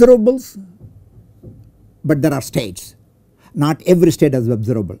are observables, but there are states. Not every state is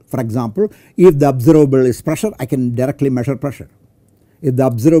observable. For example, if the observable is pressure, I can directly measure pressure. If the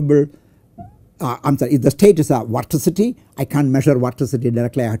observable, if the state is a vorticity, I can't measure vorticity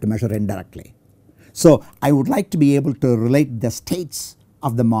directly, I have to measure indirectly. So I would like to be able to relate the states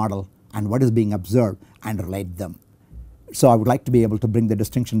of the model and what is being observed and relate them. So I would like to be able to bring the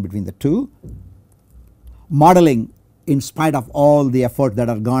distinction between the two. Modeling, in spite of all the effort that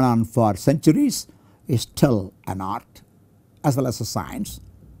have gone on for centuries, is still an art as well as a science.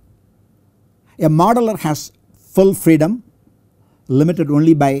 A modeler has full freedom, limited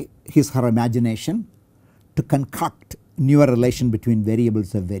only by his or her imagination, to concoct newer relation between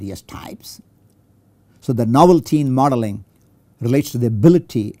variables of various types. So the novelty in modeling relates to the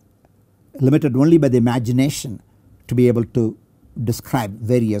ability, limited only by the imagination, to be able to describe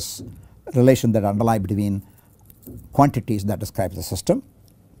various relations that underlie between quantities that describe the system.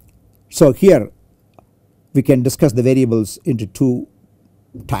 So here we can discuss the variables into two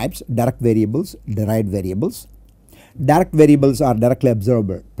types: direct variables, derived variables. Direct variables are directly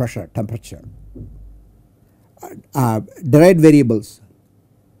observable, pressure, temperature. Derived variables,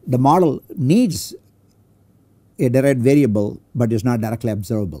 the model needs a derived variable but is not directly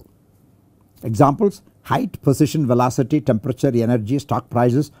observable. Examples: height, position, velocity, temperature, energy, stock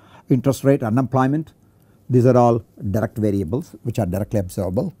prices, interest rate, unemployment. These are all direct variables which are directly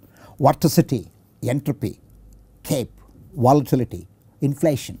observable. Vorticity, entropy, CAPE, volatility,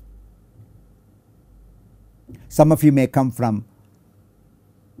 inflation. Some of you may come from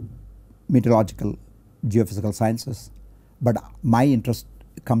meteorological, geophysical sciences, but my interest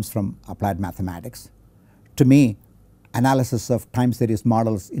comes from applied mathematics. To me, analysis of time series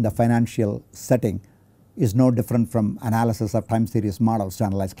models in the financial setting is no different from analysis of time series models to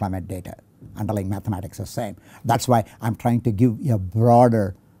analyze climate data. Underlying mathematics is the same. That is why I am trying to give a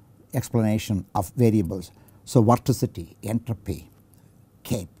broader explanation of variables. So vorticity, entropy,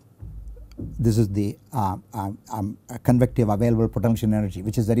 CAPE. This is the convective available potential energy,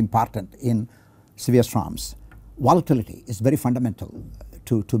 which is very important in severe storms. Volatility is very fundamental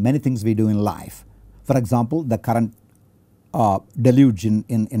to many things we do in life. For example, the current deluge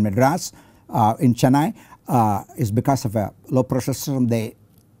in Madras, in Chennai, is because of a low pressure system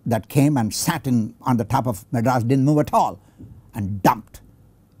that came and sat on the top of Madras, didn't move at all, and dumped.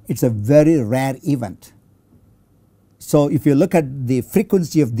 It is a very rare event. So if you look at the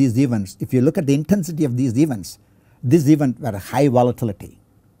frequency of these events, if you look at the intensity of these events, this event were high volatility.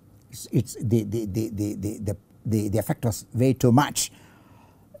 It's the effect was way too much.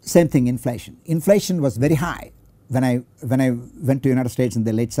 Same thing, inflation. Inflation was very high. When I went to United States in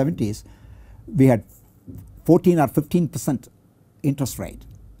the late 70s, we had 14 or 15% interest rate.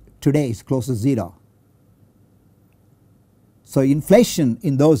 Today it's close to 0. So inflation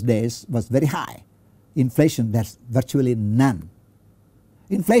in those days was very high. Inflation, there's virtually none.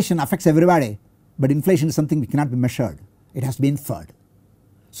 Inflation affects everybody, but inflation is something that cannot be measured. It has to be inferred.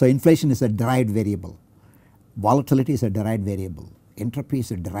 So inflation is a derived variable. Volatility is a derived variable. Entropy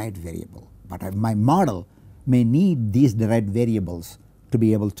is a derived variable. But my model may need these derived variables to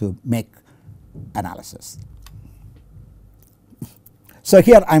be able to make analysis. So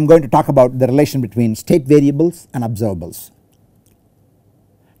here I am going to talk about the relation between state variables and observables.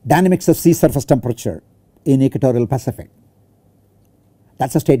 Dynamics of sea surface temperature in equatorial Pacific, that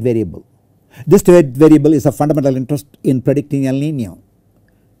is a state variable. This state variable is of fundamental interest in predicting El Nino.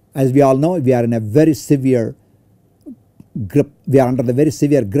 As we all know, we are in a very severe grip, we are under the very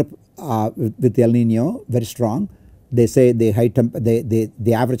severe grip with El Nino, very strong. They say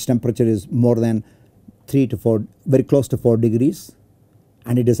the average temperature is more than 3 to 4, very close to 4 degrees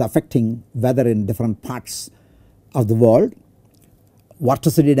and it is affecting weather in different parts of the world.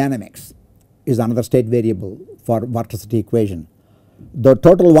 Vorticity dynamics is another state variable for vorticity equation. The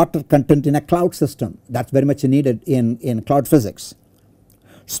total water content in a cloud system, that's very much needed in cloud physics.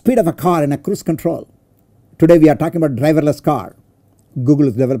 Speed of a car in a cruise control. Today we are talking about driverless car. Google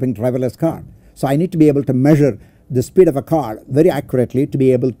is developing driverless car. So I need to be able to measure the speed of a car very accurately to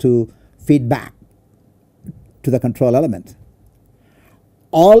be able to feed back to the control element.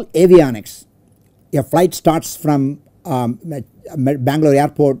 All avionics, a flight starts from Bangalore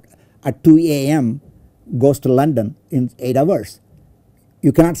airport at 2 a.m. goes to London in 8 hours.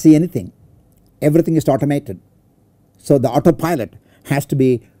 You cannot see anything. Everything is automated. So the autopilot has to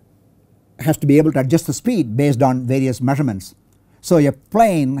be able to adjust the speed based on various measurements. So a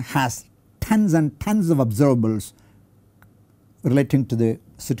plane has tons and tons of observables relating to the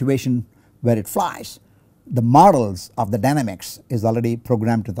situation where it flies. The models of the dynamics is already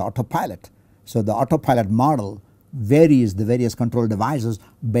programmed to the autopilot. So the autopilot model varies the various control devices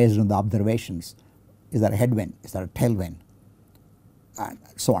based on the observations. Is there a headwind? Is there a tailwind? And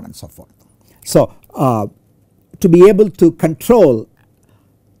so on and so forth. So to be able to control,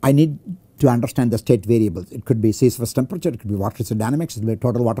 I need to understand the state variables. It could be sea surface temperature, it could be vorticity dynamics, it could be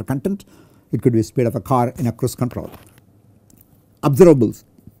total water content, it could be speed of a car in a cruise control. Observables.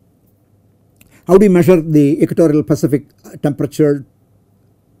 How do you measure the equatorial Pacific temperature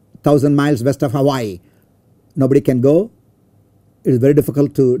 1,000 miles west of Hawaii? Nobody can go. It is very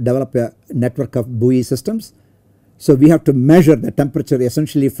difficult to develop a network of buoy systems. So we have to measure the temperature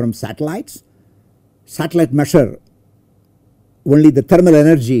essentially from satellites. Satellite measure only the thermal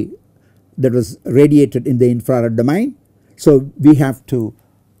energy that was radiated in the infrared domain. So we have to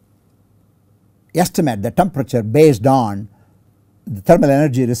estimate the temperature based on the thermal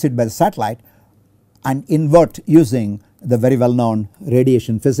energy received by the satellite and invert using the very well known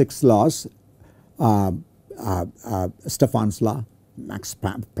radiation physics laws, Stefan's law, Max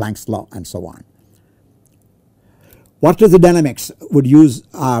Planck's law, and so on. What is the dynamics would use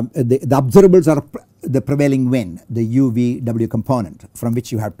the observables are the prevailing wind, the UVW component from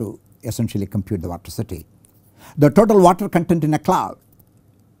which you have to essentially compute the vorticity. The total water content in a cloud,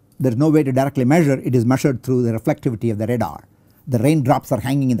 there is no way to directly measure, it is measured through the reflectivity of the radar. The raindrops are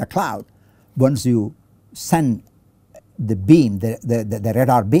hanging in the cloud. Once you send the beam, the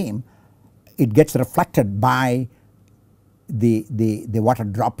radar beam, it gets reflected by the water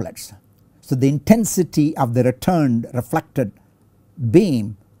droplets. So the intensity of the returned reflected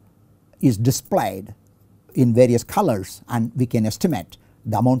beam is displayed in various colors, and we can estimate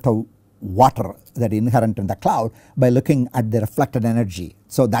the amount of water that is inherent in the cloud by looking at the reflected energy.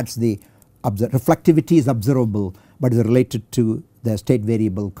 So that's the reflectivity is observable but is related to the state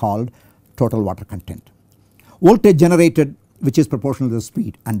variable called total water content. Voltage generated, which is proportional to the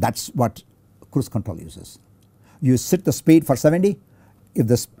speed, and that's what cruise control uses. You set the speed for 70.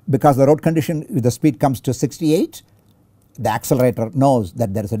 If because the road condition, if the speed comes to 68, the accelerator knows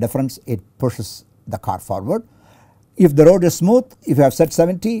that there is a difference, it pushes the car forward. If the road is smooth, if you have set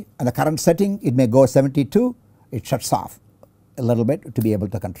 70 and the current setting, it may go 72, it shuts off a little bit to be able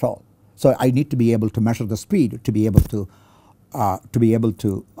to control. So I need to be able to measure the speed to be able to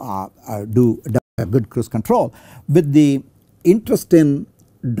do a good cruise control. With the interest in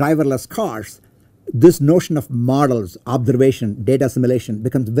driverless cars, this notion of models, observation, data assimilation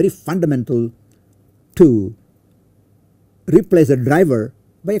becomes very fundamental to replace a driver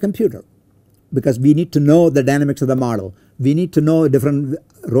by a computer, because we need to know the dynamics of the model. We need to know different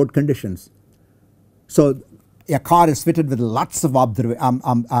road conditions. So a car is fitted with lots of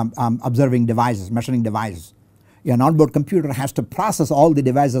observing devices, measuring devices. An onboard computer has to process all the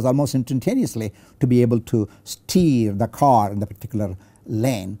devices almost instantaneously to be able to steer the car in the particular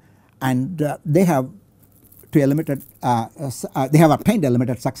lane, and they have obtained a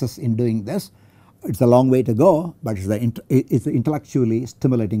limited success in doing this. It's a long way to go, but it's an intellectually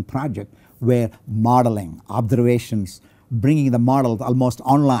stimulating project where modeling, observations, bringing the models almost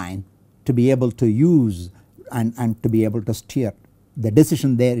online to be able to use and to be able to steer. The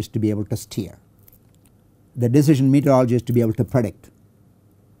decision there is to be able to steer. The decision methodology is to be able to predict.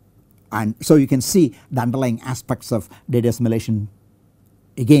 And so you can see the underlying aspects of data assimilation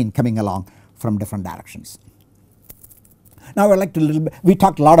again coming along from different directions. Now I would like to we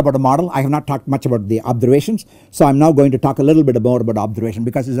talked a lot about the model. I have not talked much about the observations. So I am now going to talk a little bit more about observation,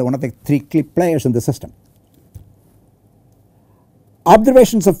 because it is one of the three key players in the system.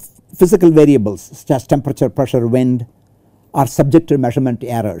 Observations of physical variables such as temperature, pressure, wind are subject to measurement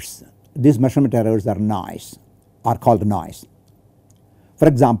errors. These measurement errors are called noise. For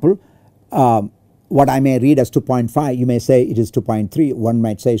example, what I may read as 2.5, you may say it is 2.3, one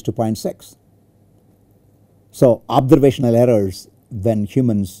might say it's 2.6. So observational errors when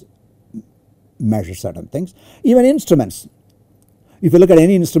humans measure certain things. Even instruments, if you look at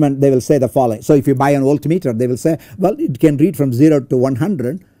any instrument, they will say the following. So if you buy an voltmeter, they will say, well, it can read from 0 to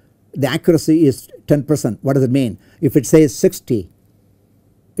 100, the accuracy is 10%. What does it mean? If it says 60,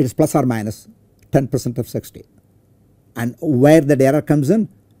 it is plus or minus 10% of 60. And where the error comes in,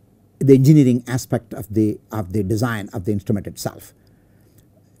 the engineering aspect of the design of the instrument itself.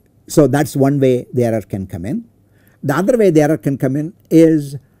 So that's one way the error can come in. The other way the error can come in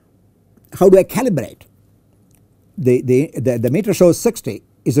is, how do I calibrate? The meter shows 60.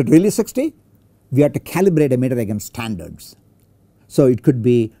 Is it really 60? We have to calibrate a meter against standards. So it could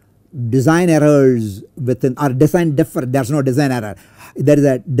be design errors within, or design difference. There is no design error. There is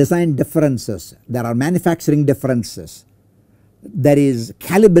a design differences. There are manufacturing differences. There is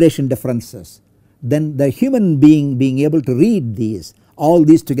calibration differences. Then the human being able to read these, all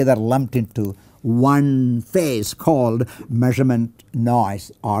these together lumped into one phase called measurement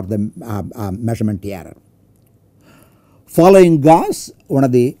noise or the measurement error. Following Gauss, one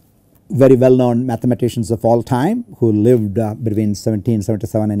of the very well known mathematicians of all time who lived between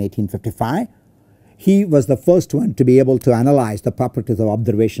 1777 and 1855, he was the first one to be able to analyze the properties of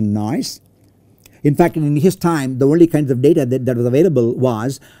observation noise. In fact, in his time, the only kinds of data that was available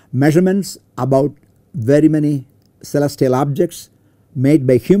was measurements about very many celestial objects made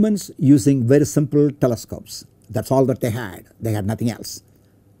by humans using very simple telescopes. That's all that they had nothing else.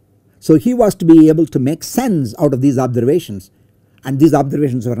 So he was to be able to make sense out of these observations, and these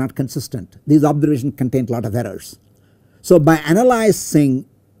observations were not consistent. These observations contained a lot of errors. So by analyzing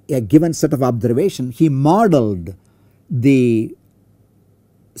a given set of observations, he modeled the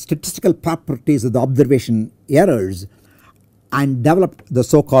statistical properties of the observation errors and developed the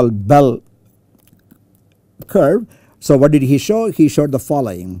so-called bell curve. So what did he show? He showed the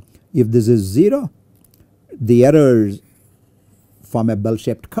following. If this is 0, the errors form a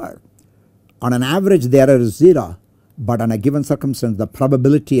bell-shaped curve. On an average, the error is 0, but on a given circumstance, the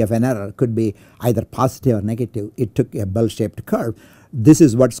probability of an error could be either positive or negative. It took a bell-shaped curve. This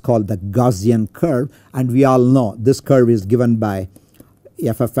is what's called the Gaussian curve, and we all know this curve is given by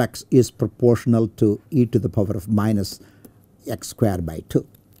f of x is proportional to e to the power of minus x squared by 2.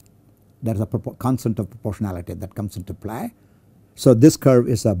 There is a constant of proportionality that comes into play. So this curve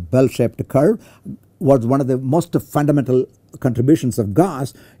is a bell-shaped curve. Was one of the most fundamental contributions of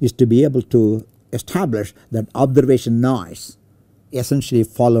Gauss is to be able to establish that observation noise essentially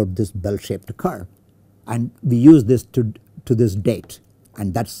followed this bell-shaped curve, and we use this to this date,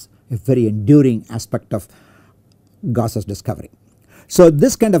 and that's a very enduring aspect of Gauss's discovery. So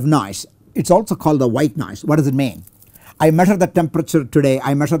this kind of noise, it's also called the white noise. What does it mean? I measure the temperature today,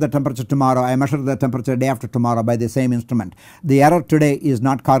 I measure the temperature tomorrow, I measure the temperature day after tomorrow by the same instrument. The error today is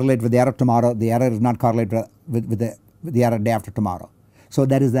not correlated with the error tomorrow, the error is not correlated with the error day after tomorrow. So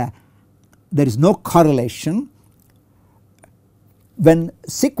there is no correlation. When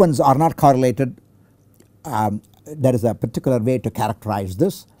sequences are not correlated, there is a particular way to characterize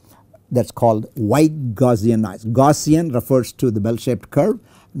this. That's called white Gaussian noise. Gaussian refers to the bell-shaped curve.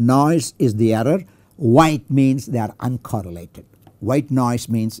 Noise is the error. White means they are uncorrelated. White noise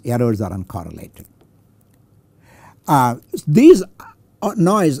means errors are uncorrelated. These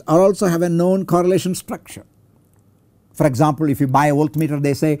noise also have a known correlation structure. For example, if you buy a voltmeter,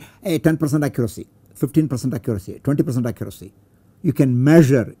 they say, hey, 10% accuracy, 15% accuracy, 20% accuracy. You can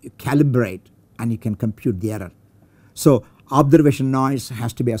measure, you calibrate, and you can compute the error. So observation noise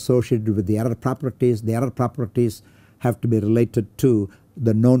has to be associated with the error properties. The error properties have to be related to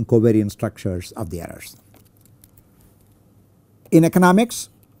the known covariance structures of the errors. In economics,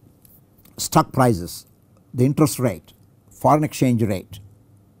 stock prices, the interest rate, foreign exchange rate,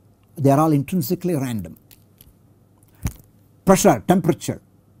 they are all intrinsically random. Pressure, temperature,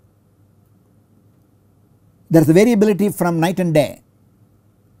 there is a variability from night and day.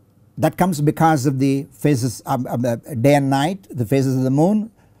 That comes because of the phases of day and night, the phases of the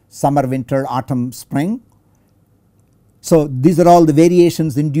moon, summer, winter, autumn, spring. So these are all the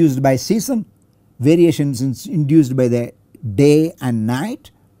variations induced by season, variations induced by the day and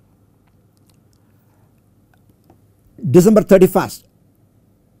night. December 31st,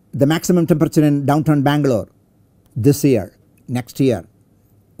 the maximum temperature in downtown Bangalore this year, next year,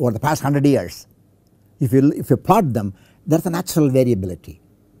 over the past 100 years, if you plot them, there is a natural variability.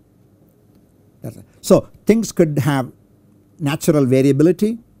 So things could have natural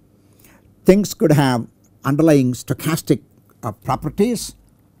variability, things could have underlying stochastic properties.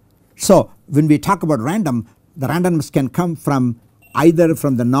 So when we talk about random, the randomness can come from either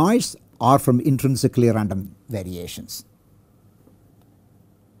from the noise or from intrinsically random variations.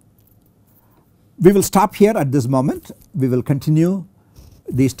 We will stop here at this moment. We will continue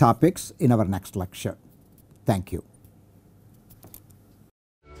these topics in our next lecture. Thank you.